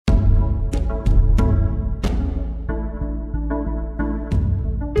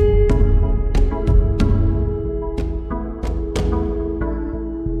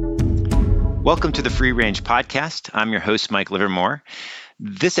Welcome to the Free Range Podcast. I'm your host, Mike Livermore.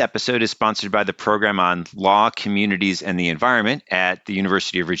 This episode is sponsored by the program on law, communities, and the environment at the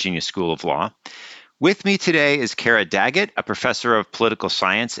University of Virginia School of Law. With me today is Kara Daggett, a professor of political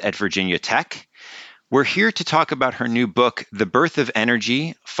science at Virginia Tech. We're here to talk about her new book, The Birth of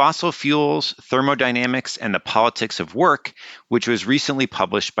Energy, Fossil Fuels, Thermodynamics, and the Politics of Work, which was recently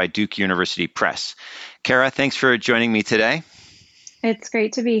published by Duke University Press. Kara, thanks for joining me today. It's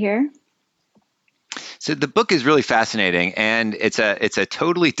great to be here. So the book is really fascinating, and it's a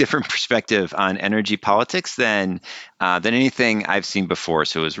totally different perspective on energy politics than anything I've seen before.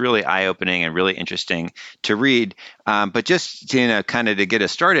 So it was really eye-opening and really interesting to read. But just kind of to get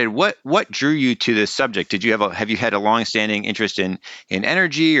us started, what drew you to this subject? Did you have you had a long-standing interest in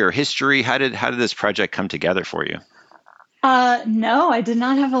energy or history? How did this project come together for you? No, I did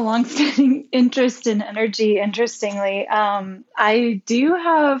not have a long-standing interest in energy. Interestingly, I do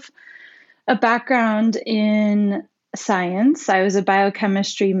have a background in science. I was a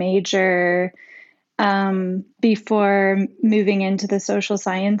biochemistry major before moving into the social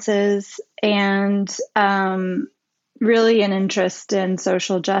sciences, and really an interest in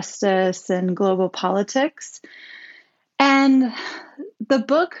social justice and global politics. And the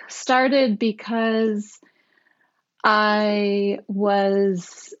book started because I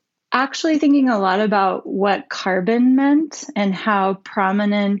was actually thinking a lot about what carbon meant and how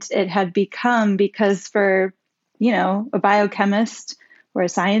prominent it had become, because for, a biochemist or a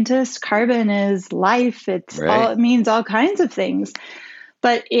scientist, carbon is life. It means all kinds of things.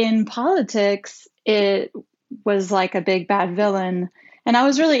 But in politics, it was like a big bad villain. And I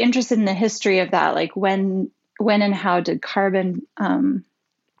was really interested in the history of that, like when and how did carbon come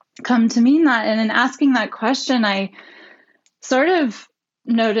to mean that? And in asking that question, I sort of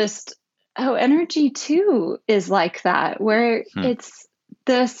noticed, energy too is like that, where it's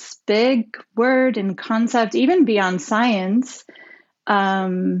this big word and concept, even beyond science.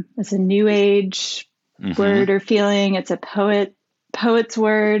 It's a new age word or feeling. It's a poet's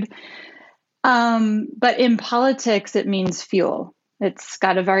word. But in politics, it means fuel. It's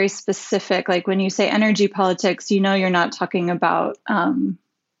got a very specific, like when you say energy politics, you're not talking about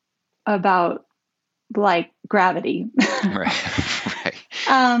like gravity. Right.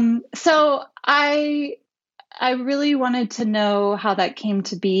 So I really wanted to know how that came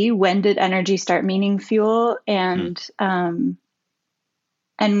to be. When did energy start meaning fuel? And I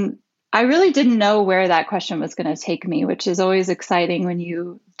really didn't know where that question was going to take me, which is always exciting when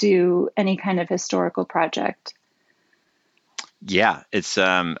you do any kind of historical project. Yeah, it's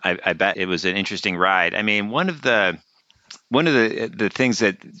I bet it was an interesting ride. I mean, one of the things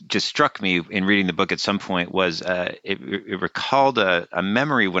that just struck me in reading the book at some point was it recalled a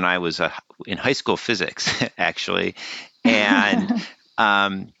memory when I was in high school physics, actually, and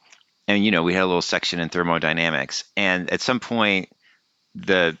we had a little section in thermodynamics, and at some point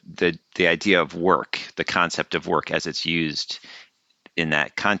the idea of work, the concept of work as it's used in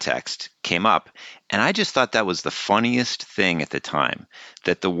that context came up, and I just thought that was the funniest thing at the time,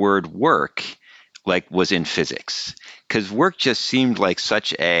 that the word work was in physics, because work just seemed like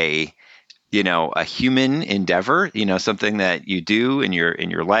such a human endeavor, something that you do in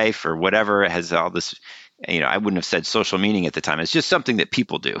your life or whatever. It has all this, I wouldn't have said social meaning at the time. It's just something that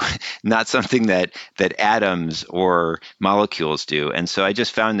people do, not something that atoms or molecules do. And so I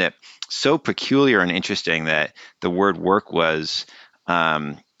just found that so peculiar and interesting that the word work was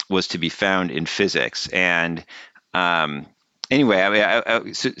to be found in physics. And anyway,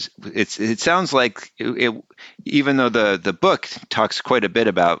 it sounds like even though the book talks quite a bit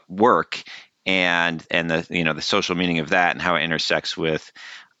about work and the social meaning of that and how it intersects with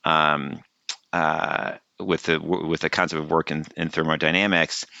the concept of work in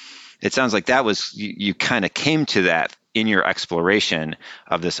thermodynamics, it sounds like that was you kind of came to that in your exploration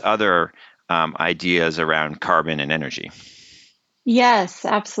of this other ideas around carbon and energy. Yes,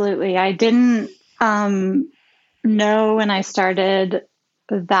 absolutely. I didn't know when I started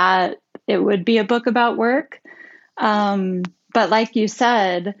that it would be a book about work. But like you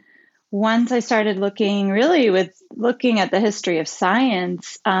said, once I started looking at the history of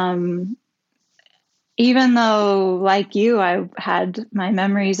science, even though, like you, I had my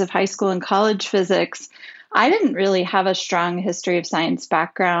memories of high school and college physics, I didn't really have a strong history of science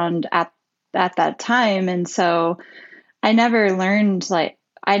background at that time. And so I never learned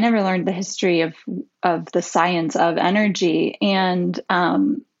the history of the science of energy, and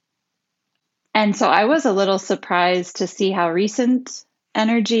so I was a little surprised to see how recent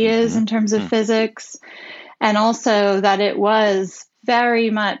energy is in terms of physics, and also that it was very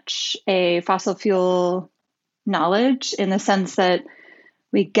much a fossil fuel knowledge, in the sense that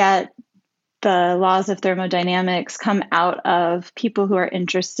we get the laws of thermodynamics come out of people who are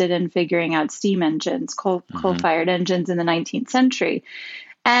interested in figuring out steam engines, coal-fired engines in the 19th century.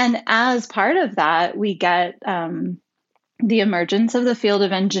 And as part of that, we get the emergence of the field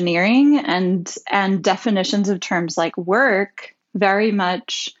of engineering and definitions of terms like work very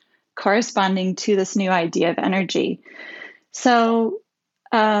much corresponding to this new idea of energy. So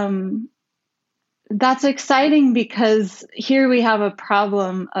that's exciting because here we have a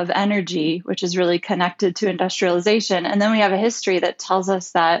problem of energy, which is really connected to industrialization. And then we have a history that tells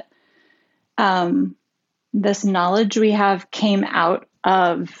us that this knowledge we have came out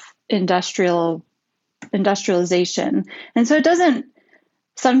of industrialization. And so it doesn't,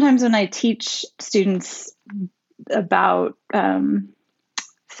 sometimes when I teach students about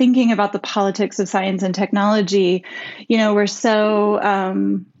thinking about the politics of science and technology,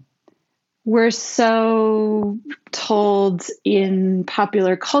 we're so told in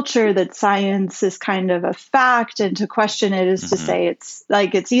popular culture that science is kind of a fact, and to question it is to say it's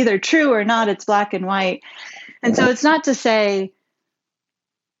like it's either true or not, it's black and white. And so it's not to say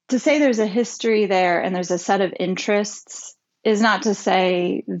there's a history there and there's a set of interests is not to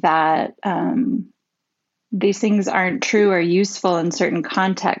say that these things aren't true or useful in certain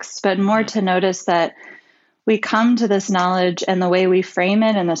contexts, but more to notice that we come to this knowledge and the way we frame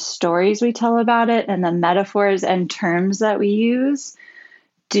it and the stories we tell about it and the metaphors and terms that we use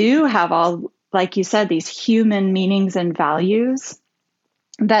do have all, like you said, these human meanings and values,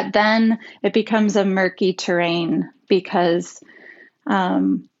 that then it becomes a murky terrain because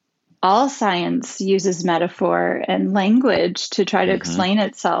all science uses metaphor and language to try to explain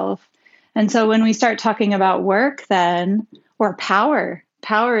itself. And so when we start talking about work then, or power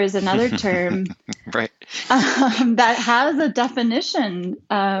is another term right. That has a definition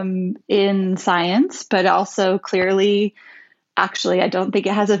in science, but also clearly, actually, I don't think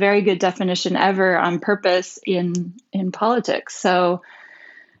it has a very good definition ever on purpose in politics. So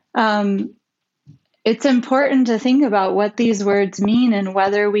it's important to think about what these words mean and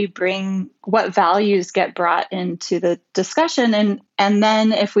whether we bring what values get brought into the discussion. And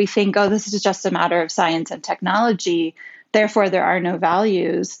then if we think, oh, this is just a matter of science and technology, therefore there are no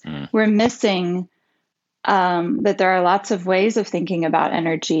values, we're missing that there are lots of ways of thinking about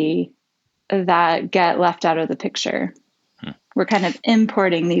energy that get left out of the picture. We're kind of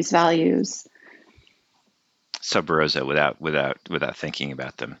importing these values sub rosa without thinking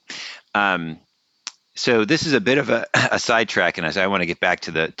about them. So this is a bit of a sidetrack, and as I want to get back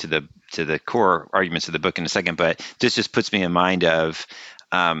to the core arguments of the book in a second, but this just puts me in mind of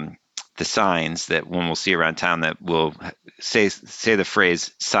the signs that one will see around town that will say the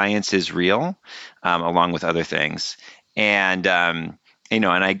phrase "science is real," along with other things, and and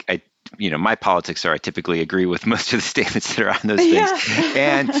I my politics are I typically agree with most of the statements that are on those things,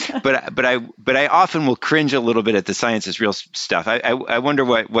 and but I often will cringe a little bit at the science is real stuff. I wonder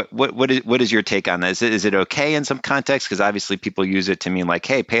what is your take on this? Is it okay in some contexts? Because obviously people use it to mean like,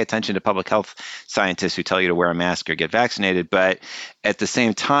 hey, pay attention to public health scientists who tell you to wear a mask or get vaccinated, but at the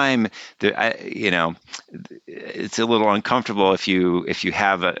same time, it's a little uncomfortable if you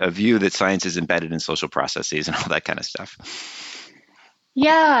have a view that science is embedded in social processes and all that kind of stuff.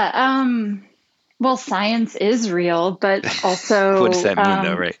 Yeah. Well, science is real, but also what does that mean,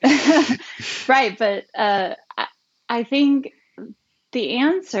 though? Right. Right. But I think the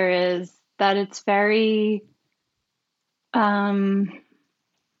answer is that it's very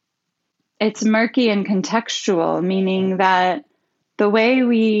it's murky and contextual, meaning that the way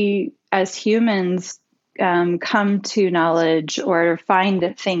we as humans come to knowledge or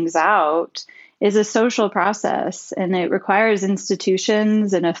find things out is a social process, and it requires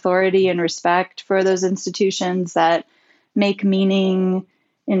institutions and authority and respect for those institutions that make meaning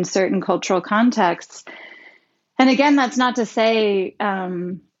in certain cultural contexts. And again, that's not to say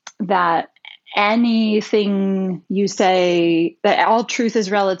that anything you say, that all truth is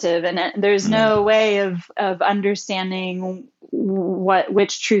relative, and there's no way of understanding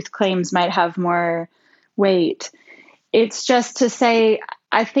which truth claims might have more weight. It's just to say,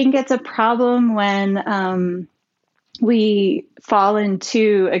 I think it's a problem when we fall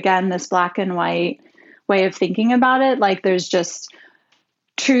into, again, this black and white way of thinking about it. Like there's just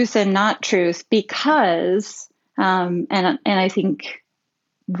truth and not truth because, and I think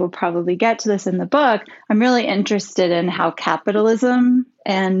we'll probably get to this in the book, I'm really interested in how capitalism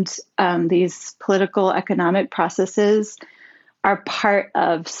and these political economic processes are part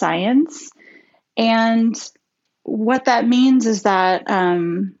of science. And what that means is that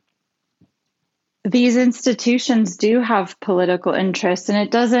these institutions do have political interests, and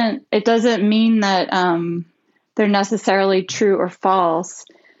it doesn't mean that they're necessarily true or false.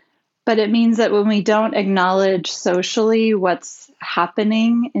 but it means that when we don't acknowledge socially what's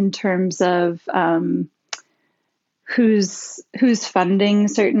happening in terms of who's funding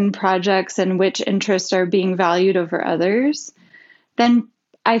certain projects and which interests are being valued over others, then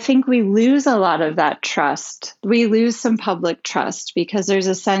I think we lose a lot of that trust. We lose some public trust because there's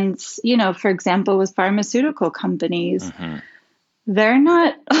a sense, for example, with pharmaceutical companies, Mm-hmm. they're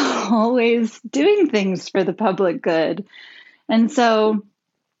not always doing things for the public good. And so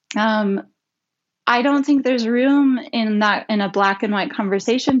I don't think there's room in a black and white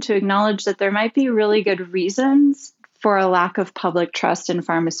conversation to acknowledge that there might be really good reasons for a lack of public trust in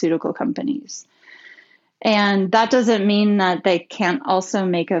pharmaceutical companies. And that doesn't mean that they can't also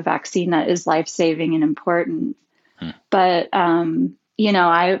make a vaccine that is life-saving and important. But, I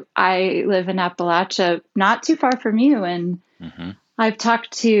live in Appalachia, not too far from you. And I've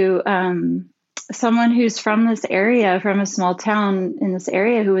talked to someone who's from this area, from a small town in this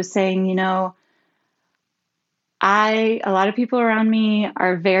area, who was saying, a lot of people around me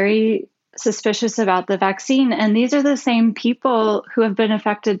are very suspicious about the vaccine. And these are the same people who have been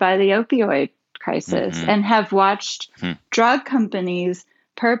affected by the opioid crisis and have watched drug companies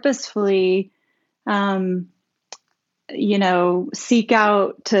purposefully, seek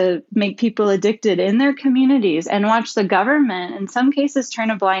out to make people addicted in their communities, and watch the government, in some cases,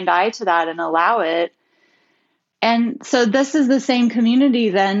 turn a blind eye to that and allow it. And so this is the same community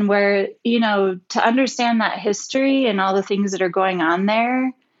then where, to understand that history and all the things that are going on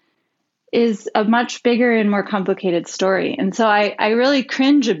there is a much bigger and more complicated story. And so I really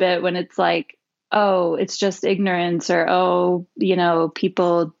cringe a bit when it's like, oh, it's just ignorance, or,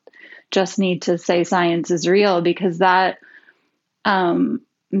 people just need to say science is real, because that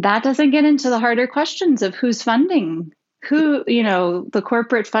doesn't get into the harder questions of who's funding, the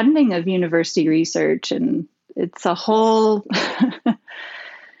corporate funding of university research. And it's a whole,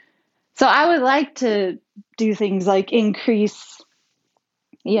 so I would like to do things like increase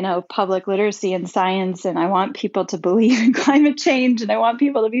public literacy in science. And I want people to believe in climate change, and I want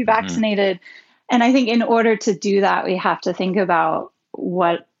people to be vaccinated. And I think in order to do that, we have to think about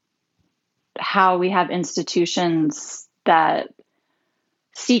how we have institutions that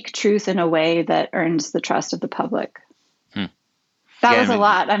seek truth in a way that earns the trust of the public. That was a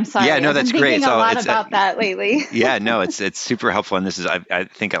lot. I'm sorry. Yeah, no, that's great. I've been thinking a lot about that lately. Yeah, no, it's super helpful. And this is, I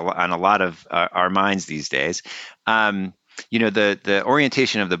think, on a lot of our minds these days. The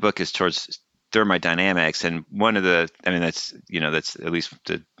orientation of the book is towards thermodynamics, and one of that's at least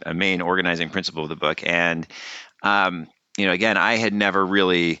a main organizing principle of the book. And again, I had never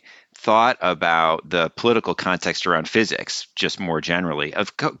really thought about the political context around physics, just more generally.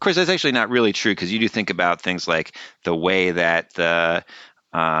 Of course, that's actually not really true, because you do think about things like the way that the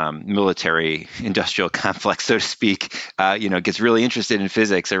military industrial complex, so to speak, gets really interested in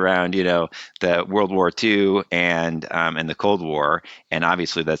physics around, the World War II and the Cold War. And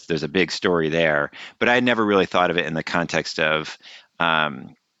obviously there's a big story there, but I had never really thought of it in the context of,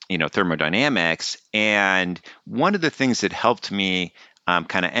 thermodynamics. And one of the things that helped me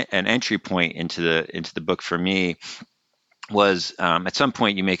kind of an entry point into the book for me was at some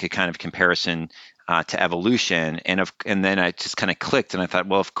point you make a kind of comparison to evolution, and then I just kind of clicked, and I thought,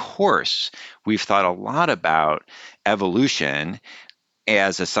 well, of course, we've thought a lot about evolution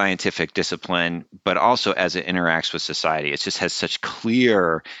as a scientific discipline, but also as it interacts with society. It just has such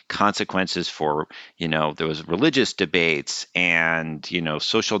clear consequences for, there was religious debates and,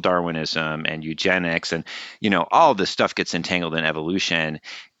 social Darwinism and eugenics, and, all this stuff gets entangled in evolution.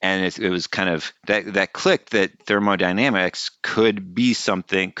 And it was kind of that clicked that thermodynamics could be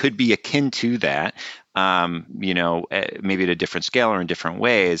akin to that, maybe at a different scale or in different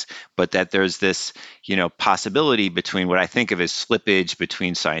ways, but that there's this, possibility between what I think of as slippage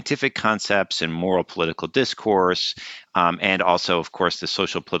between scientific concepts and moral political discourse, and also, of course, the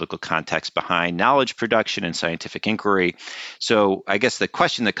social political context behind knowledge production and scientific inquiry. So I guess the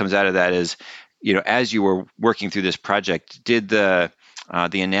question that comes out of that is, as you were working through this project, did the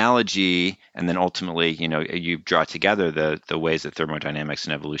analogy, and then ultimately, you draw together the ways that thermodynamics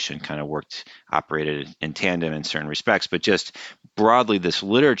and evolution kind of operated in tandem in certain respects, but just broadly this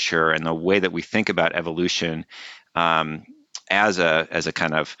literature and the way that we think about evolution as a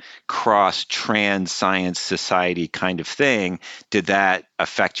kind of cross trans science society kind of thing, did that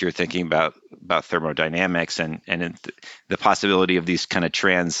affect your thinking about thermodynamics and the possibility of these kind of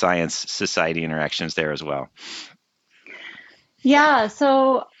trans science society interactions there as well? Yeah,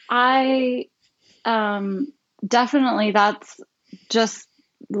 so I definitely, that's just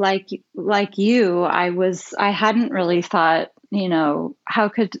like you. I hadn't really thought, how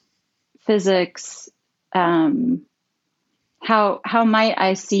could physics how might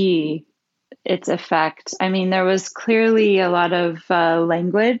I see its effect? I mean, there was clearly a lot of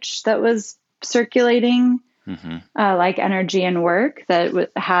language that was circulating, Hmm. like energy and work, that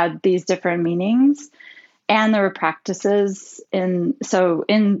had these different meanings, and there were practices. In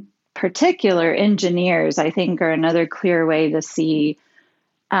particular, engineers, I think, are another clear way to see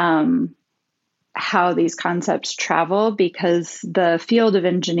um, how these concepts travel, because the field of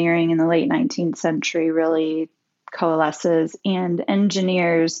engineering in the late 19th century really coalesces, and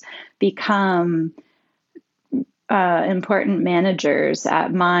engineers become important managers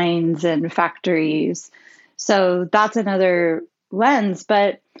at mines and factories. So that's another lens.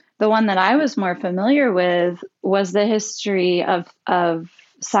 But the one that I was more familiar with was the history of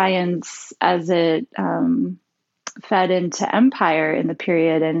science as it fed into empire in the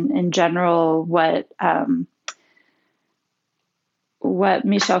period, and in general, what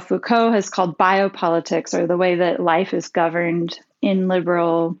Michel Foucault has called biopolitics, or the way that life is governed in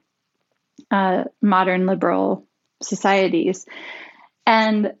modern liberal societies.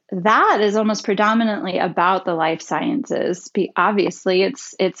 And that is almost predominantly about the life sciences. Obviously,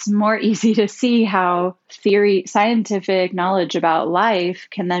 it's more easy to see how scientific knowledge about life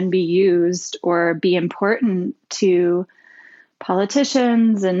can then be used or be important to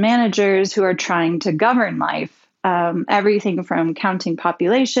politicians and managers who are trying to govern life. Everything from counting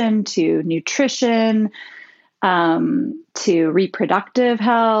population to nutrition, to reproductive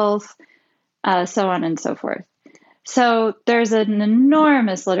health, so on and so forth. So there's an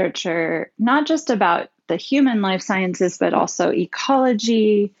enormous literature, not just about the human life sciences, but also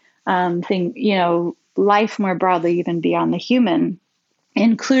ecology, life more broadly, even beyond the human,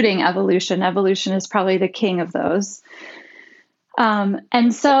 including evolution. Evolution is probably the king of those.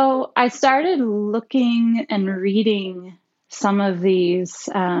 And so I started looking and reading some of this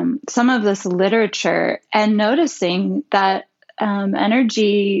literature, and noticing that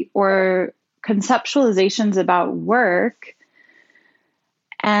energy, or conceptualizations about work,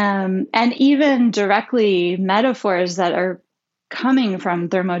 and even directly metaphors that are coming from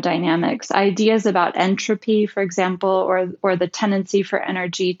thermodynamics, ideas about entropy, for example, or the tendency for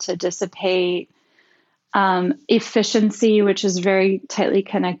energy to dissipate, efficiency, which is very tightly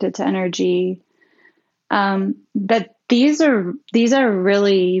connected to energy. But these are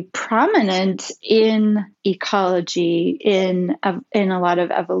really prominent in ecology, in a lot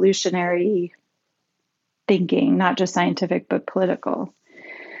of evolutionary thinking, not just scientific but political.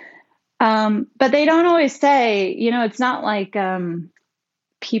 But they don't always say, it's not like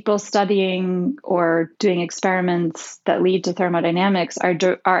people studying or doing experiments that lead to thermodynamics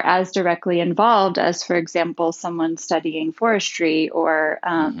are as directly involved as, for example, someone studying forestry or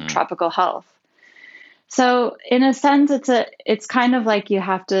tropical health. So, in a sense, it's kind of like you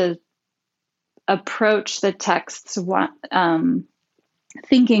have to approach the texts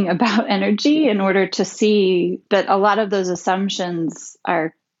thinking about energy in order to see that a lot of those assumptions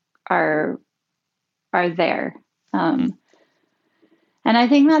are there. And I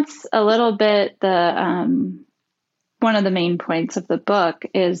think that's a little bit one of the main points of the book,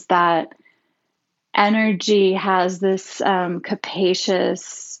 is that energy has this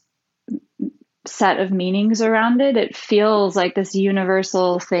capacious set of meanings around it. It feels like this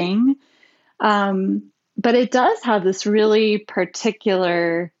universal thing, but it does have this really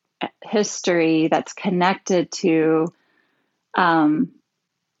particular history that's connected to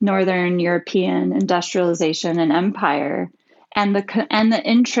Northern European industrialization and empire, and the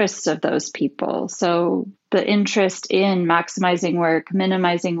interests of those people. So the interest in maximizing work,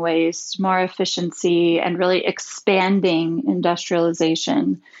 minimizing waste, more efficiency, and really expanding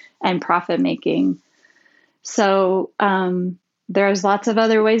industrialization and profit making. So there's lots of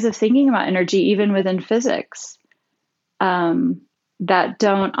other ways of thinking about energy, even within physics, that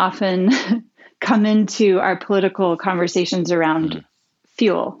don't often come into our political conversations around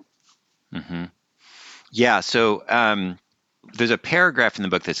fuel. Mm-hmm. Yeah. So there's a paragraph in the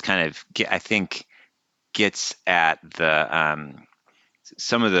book that's kind of, I think, gets at the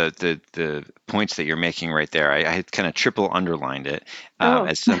some of the points that you're making right there. I had kind of triple underlined it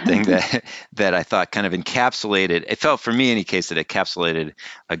as something that I thought kind of encapsulated. It felt, for me in any case, that it encapsulated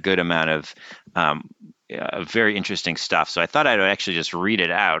a good amount of very interesting stuff. So I thought I'd actually just read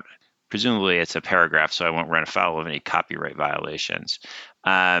it out. Presumably it's a paragraph, so I won't run afoul of any copyright violations.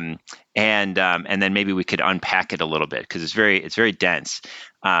 And then maybe we could unpack it a little bit, because it's very dense.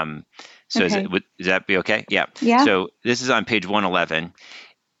 So okay. Is that be okay? Yeah. So this is on page 111.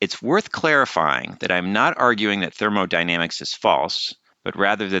 It's worth clarifying that I'm not arguing that thermodynamics is false, but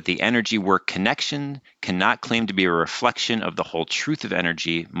rather that the energy-work connection cannot claim to be a reflection of the whole truth of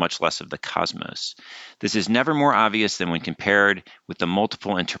energy, much less of the cosmos. This is never more obvious than when compared with the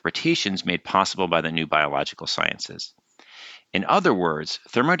multiple interpretations made possible by the new biological sciences. In other words,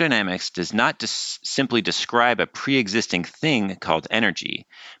 thermodynamics does not simply describe a pre-existing thing called energy,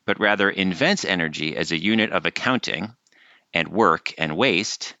 but rather invents energy as a unit of accounting and work and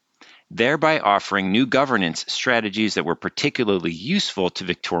waste, thereby offering new governance strategies that were particularly useful to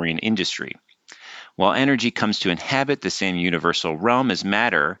Victorian industry. While energy comes to inhabit the same universal realm as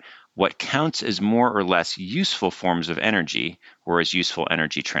matter, what counts as more or less useful forms of energy, or as useful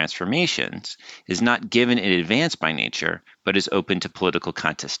energy transformations, is not given in advance by nature, but is open to political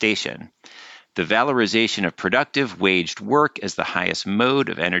contestation. The valorization of productive, waged work as the highest mode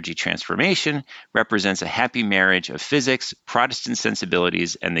of energy transformation represents a happy marriage of physics, Protestant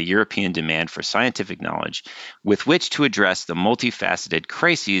sensibilities, and the European demand for scientific knowledge, with which to address the multifaceted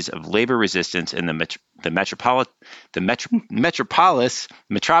crises of labor resistance in the metropolis,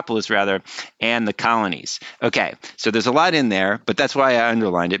 and the colonies. Okay, so there's a lot in there, but that's why I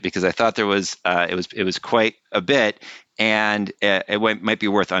underlined it, because I thought there was it was quite a bit, and it might be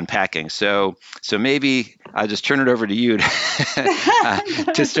worth unpacking. So maybe I'll just turn it over to you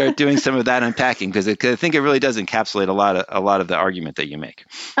to start doing some of that unpacking, because I think it really does encapsulate a lot of the argument that you make.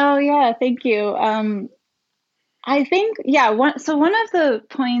 Oh yeah, thank you. I think one of the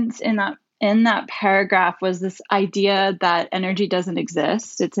points in that paragraph was this idea that energy doesn't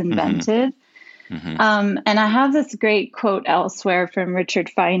exist; it's invented. Mm-hmm. And I have this great quote elsewhere from Richard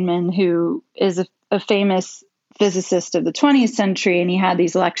Feynman, who is a famous physicist of the 20th century, and he had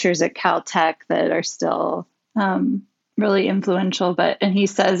these lectures at Caltech that are still really influential. And he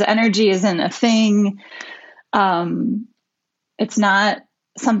says energy isn't a thing; it's not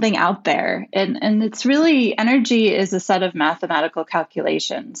something out there, and it's really, energy is a set of mathematical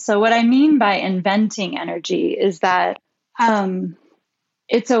calculations. So what I mean by inventing energy is that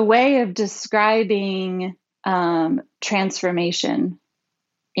it's a way of describing transformation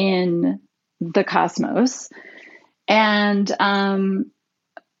in the cosmos. And a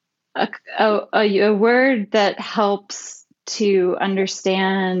word that helps to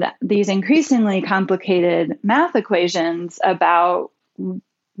understand these increasingly complicated math equations about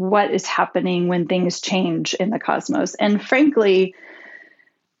what is happening when things change in the cosmos. And frankly,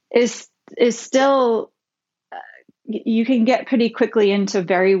 is still, you can get pretty quickly into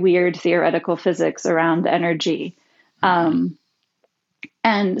very weird theoretical physics around energy.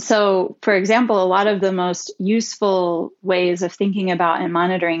 And so, for example, a lot of the most useful ways of thinking about and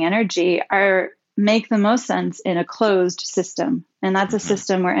monitoring energy make the most sense in a closed system. And that's a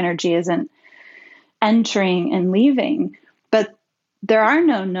system where energy isn't entering and leaving. But there are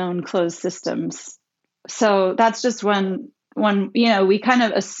no known closed systems. So that's just one, we kind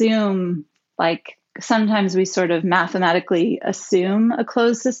of assume, like, sometimes we sort of mathematically assume a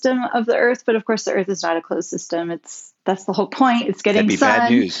closed system of the Earth, but of course the Earth is not a closed system. That's the whole point. It's getting sun. That'd be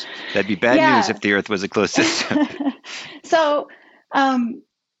bad news. That'd be bad news if the Earth was a closed system.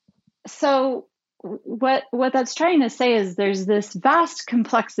 So what that's trying to say is there's this vast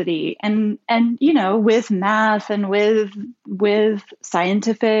complexity, and with math and with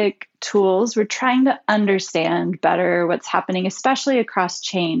scientific tools, we're trying to understand better what's happening, especially across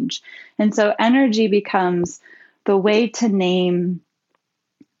change. And so energy becomes the way to name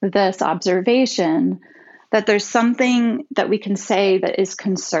this observation that there's something that we can say that is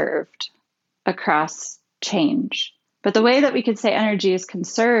conserved across change. But the way that we could say energy is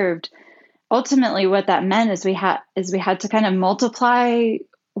conserved, ultimately what that meant is we had to kind of multiply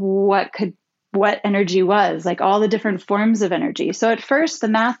what energy was, like all the different forms of energy. So at first the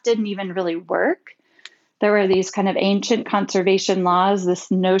math didn't even really work. There were these kind of ancient conservation laws,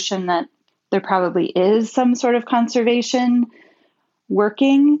 this notion that there probably is some sort of conservation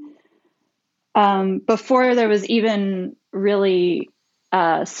working, before there was even really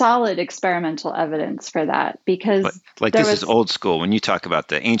solid experimental evidence for that. Because this is old school. When you talk about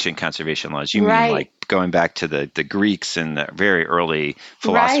the ancient conservation laws, you mean like going back to the Greeks and the very early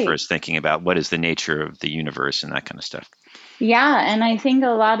philosophers thinking about what is the nature of the universe and that kind of stuff. Yeah, and I think a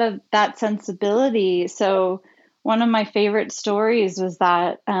lot of that sensibility. So one of my favorite stories was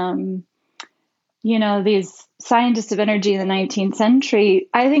that, these scientists of energy in the 19th century,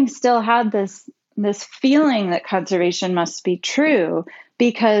 I think, still had this feeling that conservation must be true,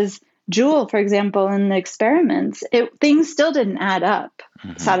 because Joule, for example, in the experiments, things still didn't add up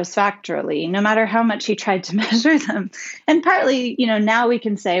satisfactorily, no matter how much he tried to measure them. And partly, now we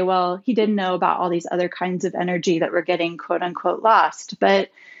can say, well, he didn't know about all these other kinds of energy that were getting quote unquote lost. But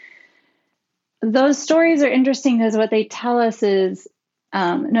those stories are interesting because what they tell us is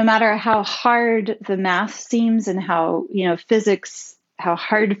no matter how hard the math seems and how, how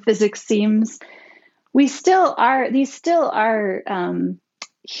hard physics seems, these still are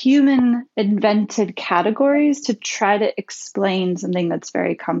human invented categories to try to explain something that's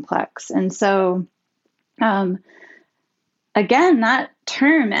very complex. And so, again, that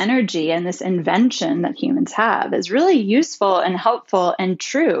term energy and this invention that humans have is really useful and helpful and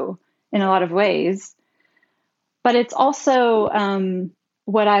true in a lot of ways. But it's also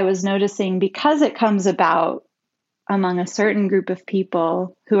what I was noticing, because it comes about among a certain group of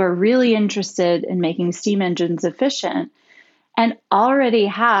people who are really interested in making steam engines efficient and already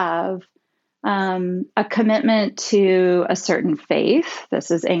have a commitment to a certain faith.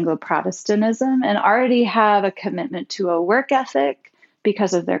 This is Anglo-Protestantism, and already have a commitment to a work ethic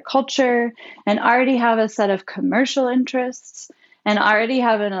because of their culture, and already have a set of commercial interests, and already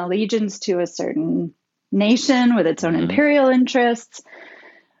have an allegiance to a certain nation with its own imperial interests,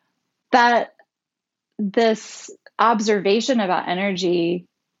 that this observation about energy,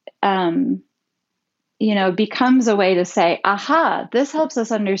 becomes a way to say, aha, this helps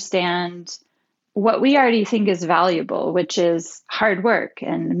us understand what we already think is valuable, which is hard work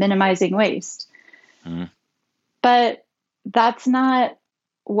and minimizing waste. But that's not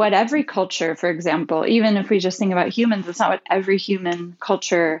what every culture, for example, even if we just think about humans, it's not what every human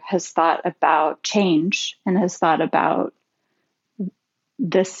culture has thought about change and has thought about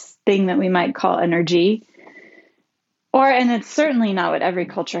this thing that we might call energy. And it's certainly not what every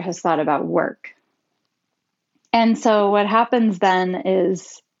culture has thought about work. And so what happens then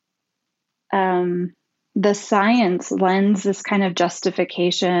is the science lends this kind of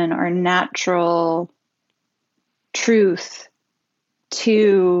justification or natural truth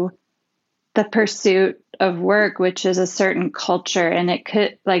to the pursuit of work, which is a certain culture. And it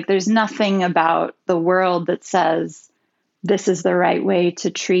could, there's nothing about the world that says this is the right way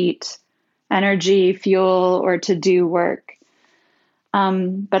to treat energy, fuel, or to do work.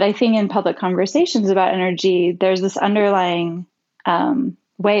 But I think in public conversations about energy, there's this underlying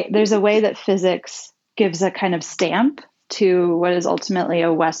there's a way that physics gives a kind of stamp to what is ultimately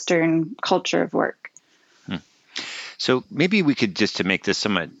a Western culture of work. So maybe we could, just to make this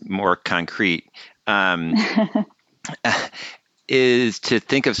somewhat more concrete, is to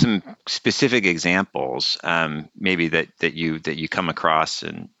think of some specific examples, maybe that you come across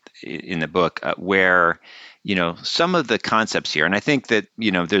in the book, where some of the concepts here, and I think that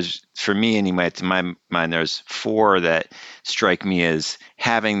there's, for me anyway, to my mind, there's 4 that strike me as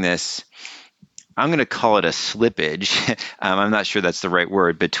having this. I'm going to call it a slippage. I'm not sure that's the right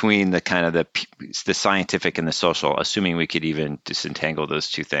word, between the kind of the scientific and the social, assuming we could even disentangle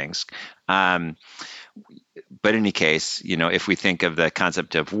those two things. But in any case, if we think of the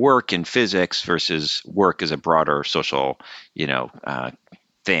concept of work in physics versus work as a broader social,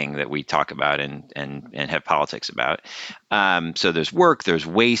 thing that we talk about and have politics about. So there's work, there's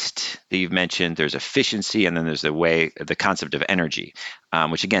waste that you've mentioned, there's efficiency, and then there's the concept of energy,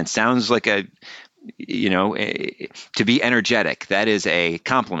 which again sounds like to be energetic. That is a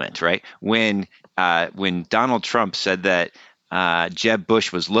compliment, right? When Donald Trump said that Jeb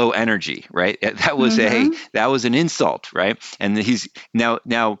Bush was low energy, right? That was that was an insult, right? And he's now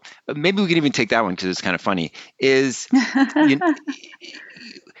maybe we can even take that one because it's kind of funny.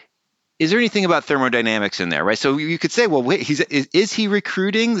 Is there anything about thermodynamics in there, right? So you could say, well, wait, is he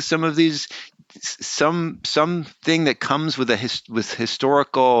recruiting some of these, something that comes with with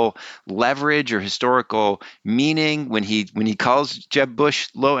historical leverage or historical meaning when he calls Jeb Bush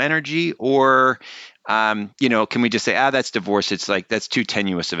low energy, or can we just say, that's divorce? It's like, that's too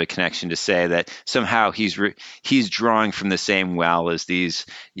tenuous of a connection to say that somehow he's drawing from the same well as these,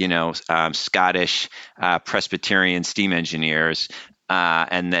 Scottish Presbyterian steam engineers.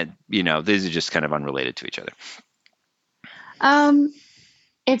 And that, these are just kind of unrelated to each other. I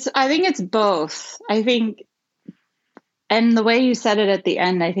think it's both. I think, and the way you said it at the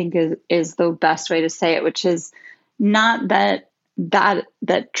end, I think is the best way to say it, which is not that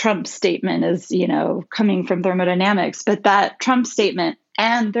Trump's statement is, coming from thermodynamics, but that Trump's statement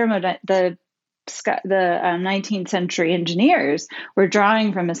and the 19th century engineers were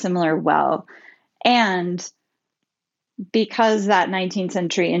drawing from a similar well. And because that 19th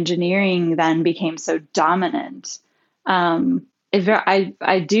century engineering then became so dominant,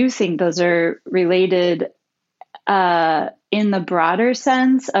 I do think those are related in the broader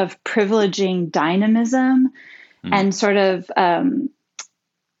sense of privileging dynamism and sort of and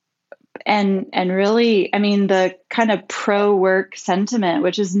really, the kind of pro-work sentiment,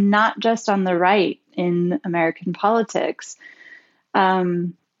 which is not just on the right in American politics,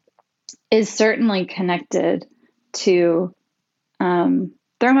 is certainly connected to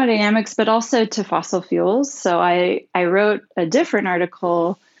thermodynamics, but also to fossil fuels. So I wrote a different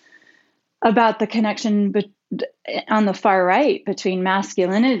article about the connection on the far right between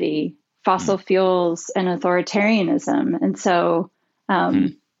masculinity, fossil fuels, and authoritarianism. And so,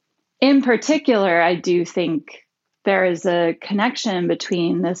 in particular, I do think there is a connection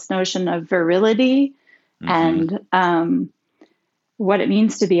between this notion of virility and what it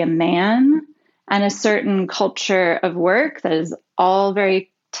means to be a man, and a certain culture of work that is all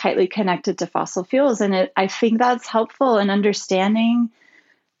very tightly connected to fossil fuels. And I think that's helpful in understanding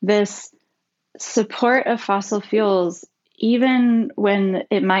this support of fossil fuels, even when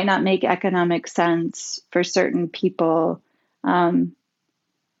it might not make economic sense for certain people.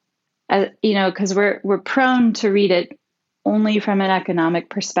 Because we're prone to read it only from an economic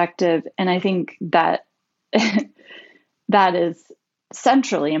perspective, and I think that that is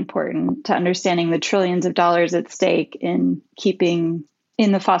centrally important to understanding the trillions of dollars at stake in keeping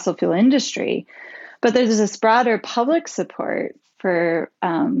in the fossil fuel industry. But there's this broader public support for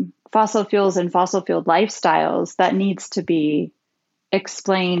fossil fuels and fossil fuel lifestyles that needs to be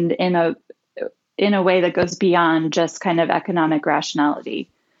explained in a way that goes beyond just kind of economic rationality.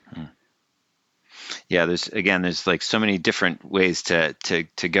 Yeah, there's like so many different ways to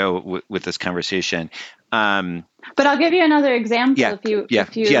go with this conversation. But I'll give you another example if you're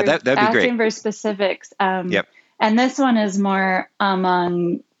that'd be asking great. For specifics. Yep. And this one is more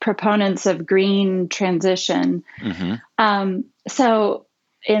among proponents of green transition. So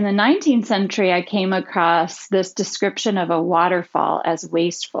in the 19th century, I came across this description of a waterfall as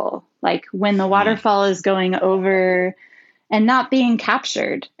wasteful. Like when the waterfall is going over and not being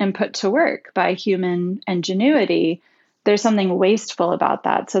captured and put to work by human ingenuity, there's something wasteful about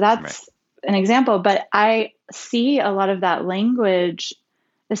that. So that's an example. But I see a lot of that language,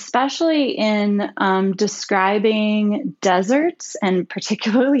 especially in describing deserts, and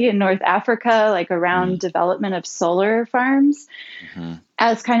particularly in North Africa, like around development of solar farms,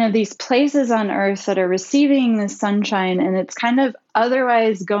 as kind of these places on Earth that are receiving the sunshine, and it's kind of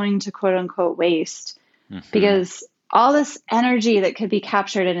otherwise going to quote unquote waste, because all this energy that could be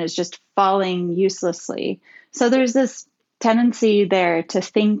captured and is just falling uselessly. So there's this tendency there to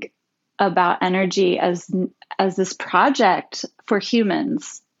think about energy as this project for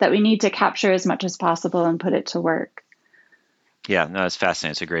humans that we need to capture as much as possible and put it to work. Yeah, no, that's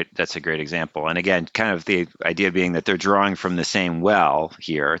fascinating. That's a great example. And again, kind of the idea being that they're drawing from the same well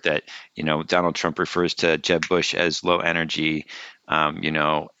here, that, Donald Trump refers to Jeb Bush as low energy,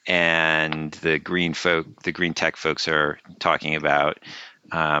 and the green tech folks are talking about,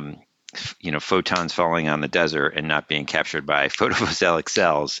 photons falling on the desert and not being captured by photovoltaic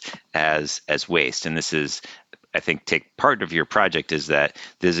cells as waste. And this is, I think, part of your project is that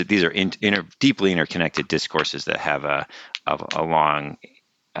these are deeply interconnected discourses that have a long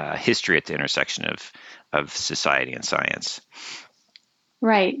history at the intersection of society and science.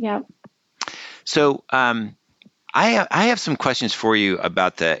 Right. Yeah. So I have some questions for you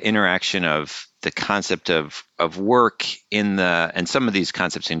about the interaction of the concept of work and some of these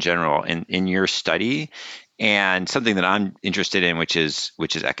concepts in general in your study, and something that I'm interested in, which is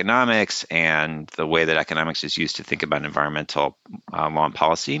economics and the way that economics is used to think about environmental law and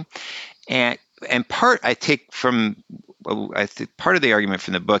policy. And part I take from, I think part of the argument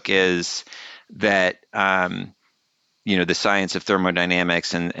from the book is that the science of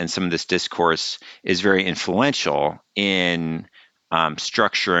thermodynamics and some of this discourse is very influential in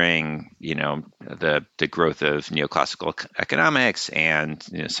structuring, the growth of neoclassical economics and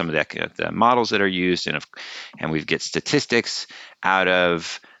some of the models that are used, and we get statistics out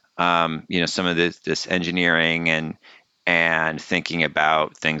of some of this engineering and thinking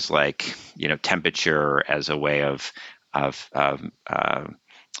about things like temperature as a way of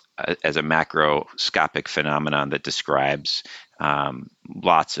as a macroscopic phenomenon that describes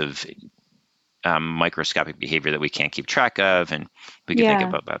lots of microscopic behavior that we can't keep track of. And we can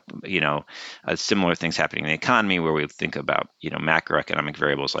think about similar things happening in the economy, where we think about macroeconomic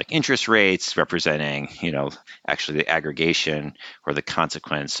variables like interest rates representing actually the aggregation or the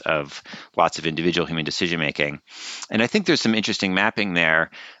consequence of lots of individual human decision making. And I think there's some interesting mapping there,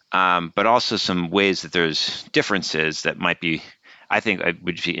 but also some ways that there's differences that I think I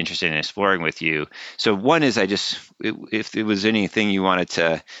would be interested in exploring with you. So one is, if there was anything you wanted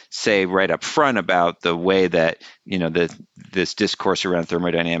to say right up front about the way that, this discourse around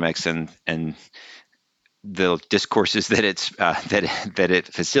thermodynamics and the discourses that it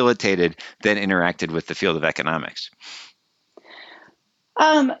facilitated then interacted with the field of economics.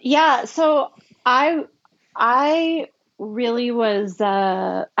 So I really was,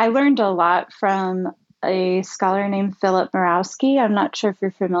 I learned a lot from a scholar named Philip Murawski. I'm not sure if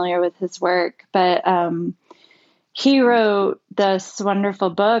you're familiar with his work, but he wrote this wonderful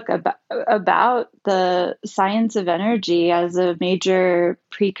book about the science of energy as a major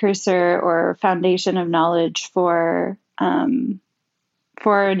precursor or foundation of knowledge for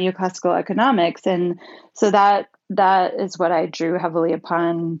neoclassical economics. And so that is what I drew heavily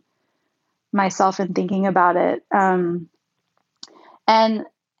upon myself in thinking about it. And,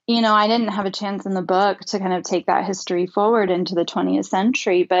 I didn't have a chance in the book to kind of take that history forward into the 20th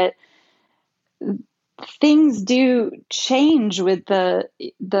century, but things do change with the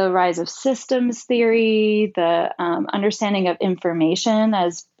rise of systems theory, the understanding of information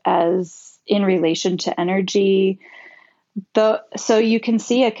as in relation to energy. So you can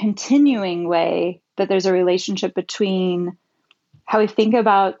see a continuing way that there's a relationship between how we think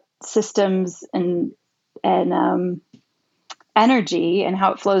about systems and energy and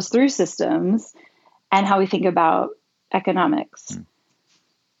how it flows through systems, and how we think about economics.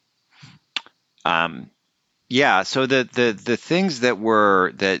 Yeah. So the things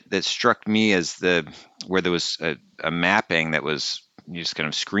that struck me as where there was a mapping that was just kind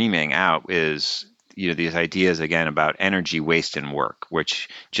of screaming out is, these ideas again about energy, waste, and work, which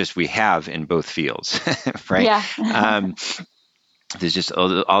just we have in both fields, right? Yeah. There's just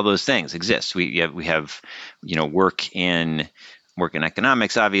all those things exist. We have work in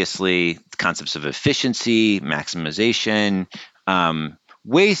economics, obviously, concepts of efficiency, maximization.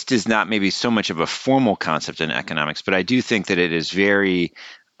 Waste is not maybe so much of a formal concept in economics, but I do think that it is very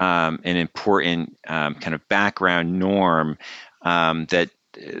an important kind of background norm that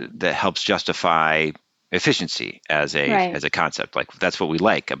helps justify efficiency as a concept. Like, that's what we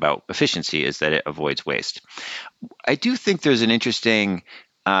like about efficiency, is that it avoids waste. I do think there's an interesting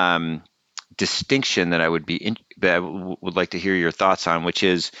distinction that I would like to hear your thoughts on, which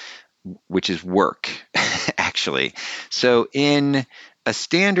is work, actually. So in a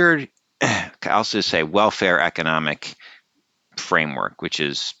standard, I'll just say, welfare economic framework, which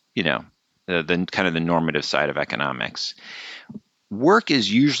is the kind of the normative side of economics, work is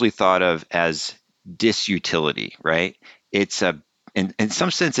usually thought of as disutility, right? It's in some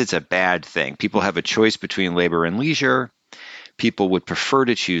sense, it's a bad thing. People have a choice between labor and leisure. People would prefer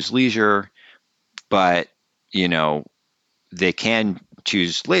to choose leisure, but they can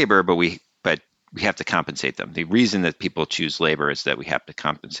choose labor, but we have to compensate them. The reason that people choose labor is that we have to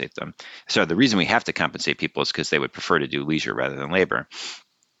compensate them. So the reason we have to compensate people is because they would prefer to do leisure rather than labor.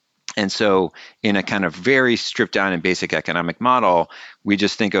 And so in a kind of very stripped down and basic economic model, we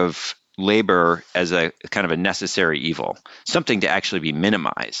just think of labor as a kind of a necessary evil, something to actually be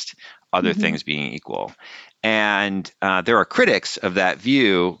minimized, other things being equal. And there are critics of that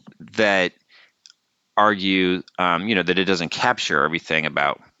view that argue, that it doesn't capture everything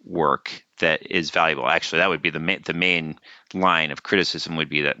about work that is valuable. Actually, that would be the main line of criticism, would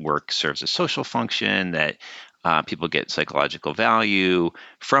be that work serves a social function, that people get psychological value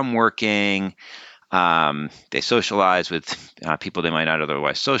from working. They socialize with people they might not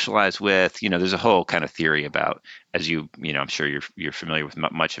otherwise socialize with. There's a whole kind of theory about, as I'm sure you're familiar with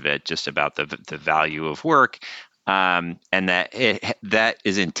much of it, just about the value of work, and that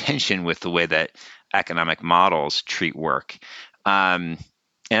is in tension with the way that economic models treat work.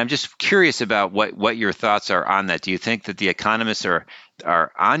 And I'm just curious about what your thoughts are on that. Do you think that the economists are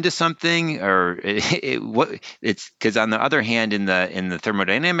onto something, or it's because on the other hand, in the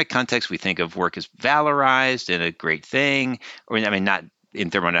thermodynamic context, we think of work as valorized and a great thing, or I mean, not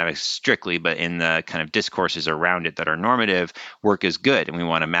in thermodynamics strictly, but in the kind of discourses around it that are normative, work is good and we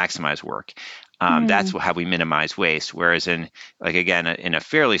want to maximize work. That's how we minimize waste. Whereas in a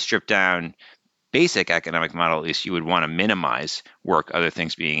fairly stripped down basic economic model, at least, you would want to minimize work, other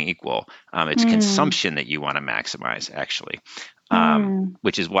things being equal. It's consumption that you want to maximize, actually,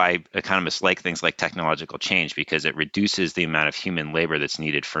 which is why economists like things like technological change, because it reduces the amount of human labor that's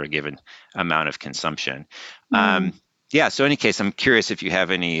needed for a given amount of consumption. Yeah. So, in any case, I'm curious if you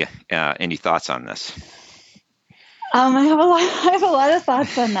have any thoughts on this. I have a lot of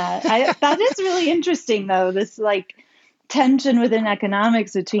thoughts on that. That is really interesting, though. This tension within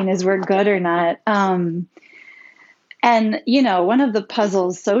economics between is work good or not. And, one of the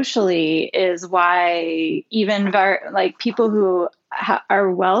puzzles socially is why even people who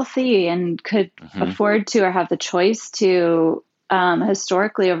are wealthy and could afford to or have the choice to,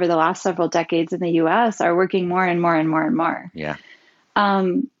 historically over the last several decades in the US, are working more and more and more and more. Yeah.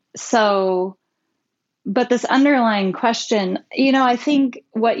 But this underlying question, I think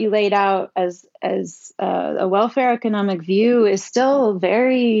what you laid out as a welfare economic view is still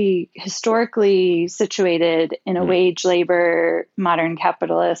very historically situated in a wage labor, modern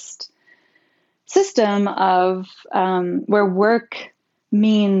capitalist system of where work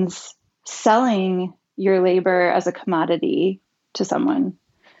means selling your labor as a commodity to someone.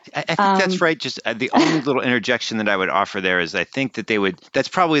 I think that's right. Just the only little interjection that I would offer there is I think that that's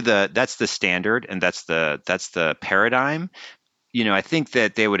probably that's the standard and that's the paradigm. I think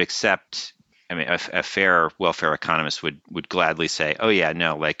that they would accept. I mean, a fair welfare economist would gladly say, "Oh yeah,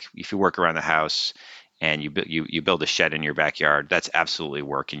 no, like if you work around the house and you build a shed in your backyard, that's absolutely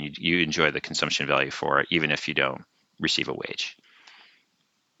work, and you enjoy the consumption value for it, even if you don't receive a wage."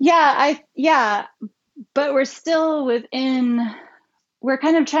 Yeah, but we're still we're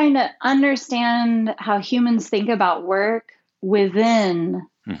kind of trying to understand how humans think about work within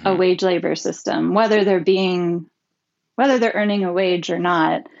a wage labor system, whether they're earning a wage or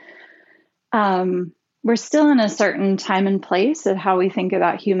not. We're still in a certain time and place of how we think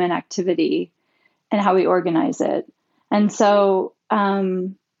about human activity and how we organize it. And so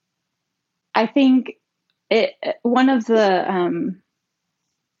I think one of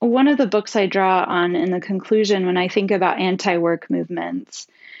the books I draw on in the conclusion when I think about anti-work movements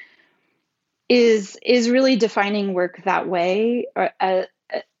is really defining work that way, or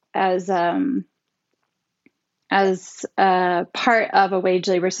as part of a wage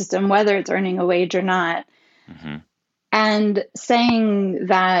labor system, whether it's earning a wage or not, and saying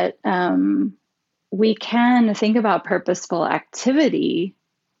that we can think about purposeful activity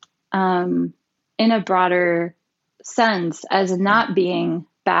in a broader sense as not being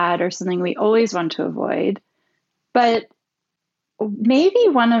bad or something we always want to avoid. But maybe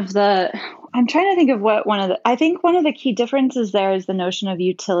I'm trying to think of I think one of the key differences there is the notion of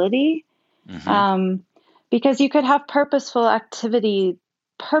utility. Because you could have purposeful activity.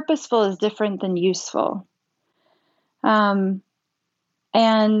 Purposeful is different than useful. And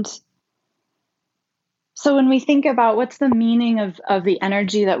so when we think about what's the meaning of the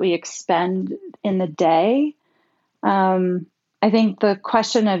energy that we expend in the day, I think the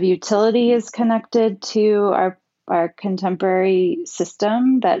question of utility is connected to our contemporary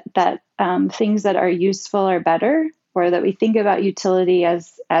system, that things that are useful are better, or that we think about utility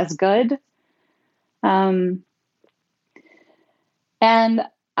as good. And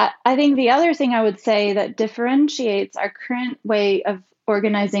I think the other thing I would say that differentiates our current way of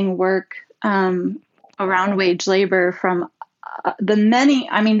organizing work around wage labor from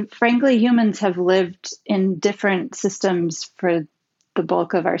frankly, humans have lived in different systems for the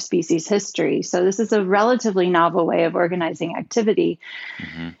bulk of our species history. So this is a relatively novel way of organizing activity,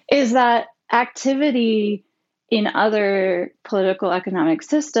 is that activity in other political economic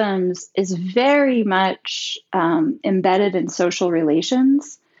systems is very much embedded in social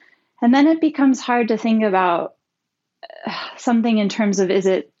relations. And then it becomes hard to think about something in terms of, is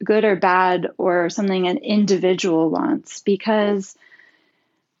it good or bad, or something an individual wants? Because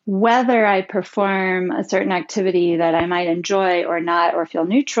whether I perform a certain activity that I might enjoy or not, or feel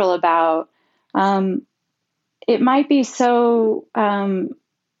neutral about, it might be so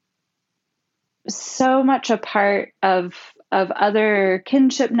much a part of other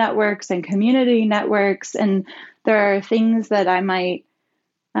kinship networks and community networks. And there are things that I might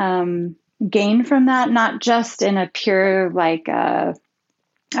gain from that, not just in a pure, like,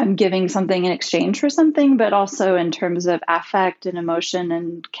 I'm giving something in exchange for something, but also in terms of affect and emotion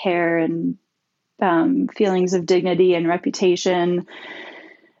and care and feelings of dignity and reputation.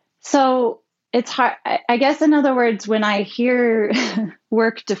 So it's hard. I guess, in other words, when I hear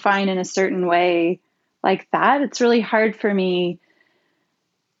work defined in a certain way like that, it's really hard for me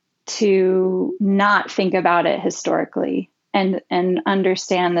to not think about it historically and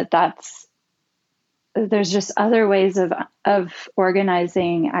understand that there's just other ways of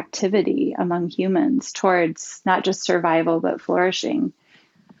organizing activity among humans towards not just survival, but flourishing.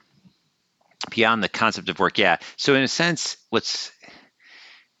 Beyond the concept of work, yeah. So in a sense, we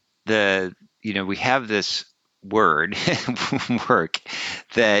have this word, work,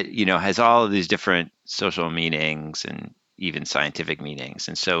 that, has all of these different social meanings and even scientific meanings.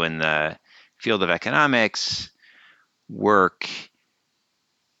 And so in the field of economics, work,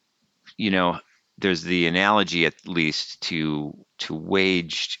 there's the analogy, at least, to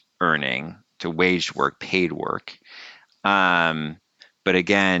waged earning, to waged work, paid work. But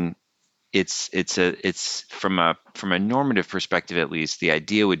again, it's from a normative perspective, at least, the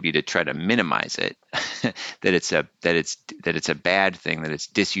idea would be to try to minimize it, that it's a bad thing, that it's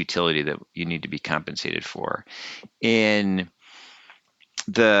disutility that you need to be compensated for. In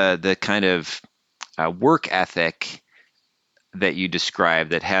the kind of work ethic that you describe,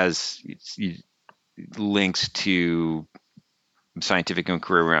 that has links to scientific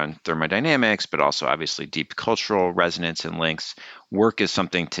inquiry around thermodynamics, but also obviously deep cultural resonance and links, work is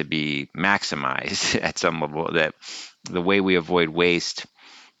something to be maximized at some level. That the way we avoid waste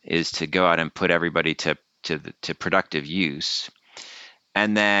is to go out and put everybody to productive use.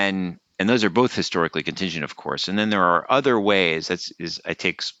 And those are both historically contingent, of course. And then there are other ways. I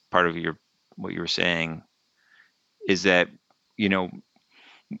take part of what you were saying is that,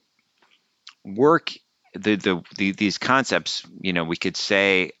 work, these concepts, we could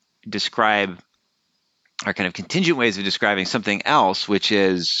say describe are kind of contingent ways of describing something else, which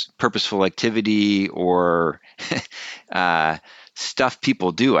is purposeful activity or stuff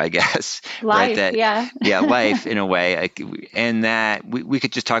people do, I guess. Life, right? yeah, Life in a way, and that we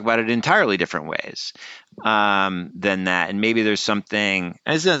could just talk about it in entirely different ways than that. And maybe there's something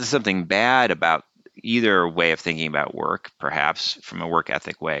bad about either way of thinking about work, perhaps from a work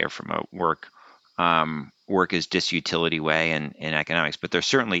ethic way or from a work is disutility way in economics, but they're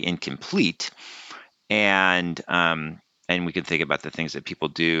certainly incomplete. And we can think about the things that people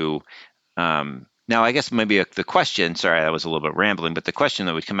do. Now, I guess maybe the question, sorry, that was a little bit rambling, but the question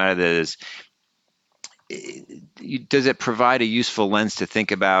that would come out of this is, does it provide a useful lens to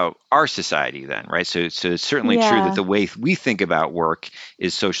think about our society then, right? So it's certainly true that the way we think about work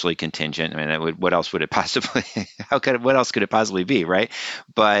is socially contingent. I mean, what else would it possibly, what else could it possibly be, right?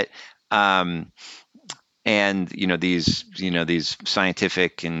 But, and, these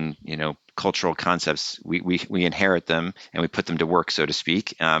scientific and, cultural concepts, we inherit them and we put them to work, so to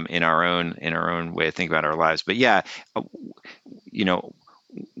speak, in our own way of thinking about our lives. But yeah,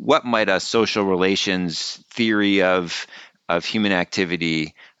 what might a social relations theory of human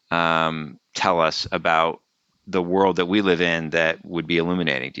activity tell us about the world that we live in that would be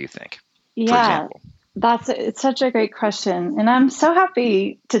illuminating, do you think? Yeah, it's such a great question. And I'm so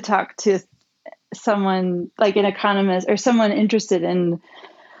happy to talk to someone like an economist or someone interested in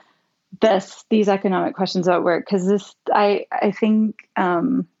these economic questions about work, because I think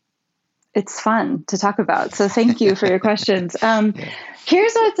it's fun to talk about. So thank you for your questions.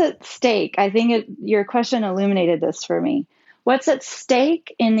 Here's what's at stake. I think your question illuminated this for me. What's at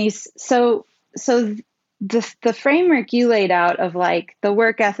stake in these? So the framework you laid out of like the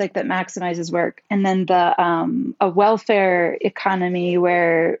work ethic that maximizes work, and then a welfare economy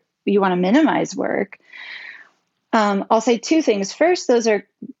where you want to minimize work. I'll say two things. First,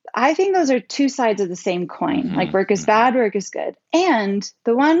 I think those are two sides of the same coin. Mm-hmm. Like work is bad, work is good. And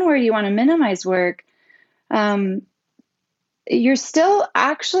the one where you want to minimize work, you're still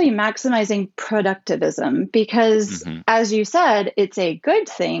actually maximizing productivism because, as you said, it's a good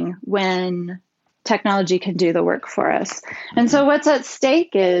thing when technology can do the work for us. And so what's at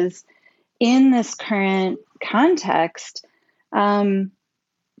stake is, in this current context,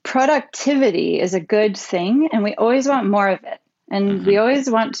 productivity is a good thing, and we always want more of it. And we always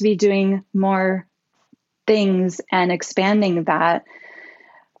want to be doing more things and expanding that.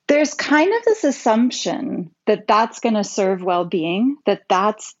 There's kind of this assumption that that's going to serve well-being, that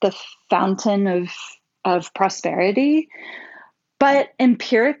that's the fountain of prosperity. But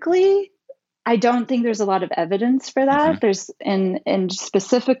empirically, I don't think there's a lot of evidence for that. There's, and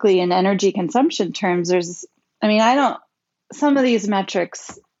specifically in energy consumption terms, some of these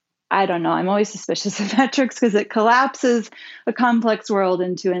metrics, I don't know. I'm always suspicious of metrics because it collapses a complex world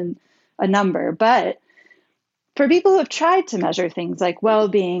into a number. But for people who have tried to measure things like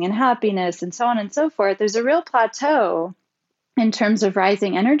well-being and happiness and so on and so forth, there's a real plateau in terms of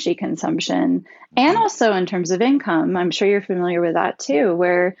rising energy consumption and also in terms of income. I'm sure you're familiar with that too,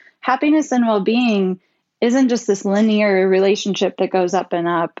 where happiness and well-being isn't just this linear relationship that goes up and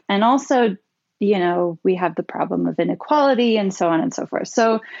up. And also, we have the problem of inequality and so on and so forth.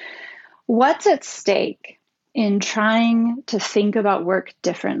 So what's at stake in trying to think about work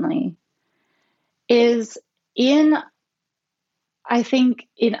differently is I think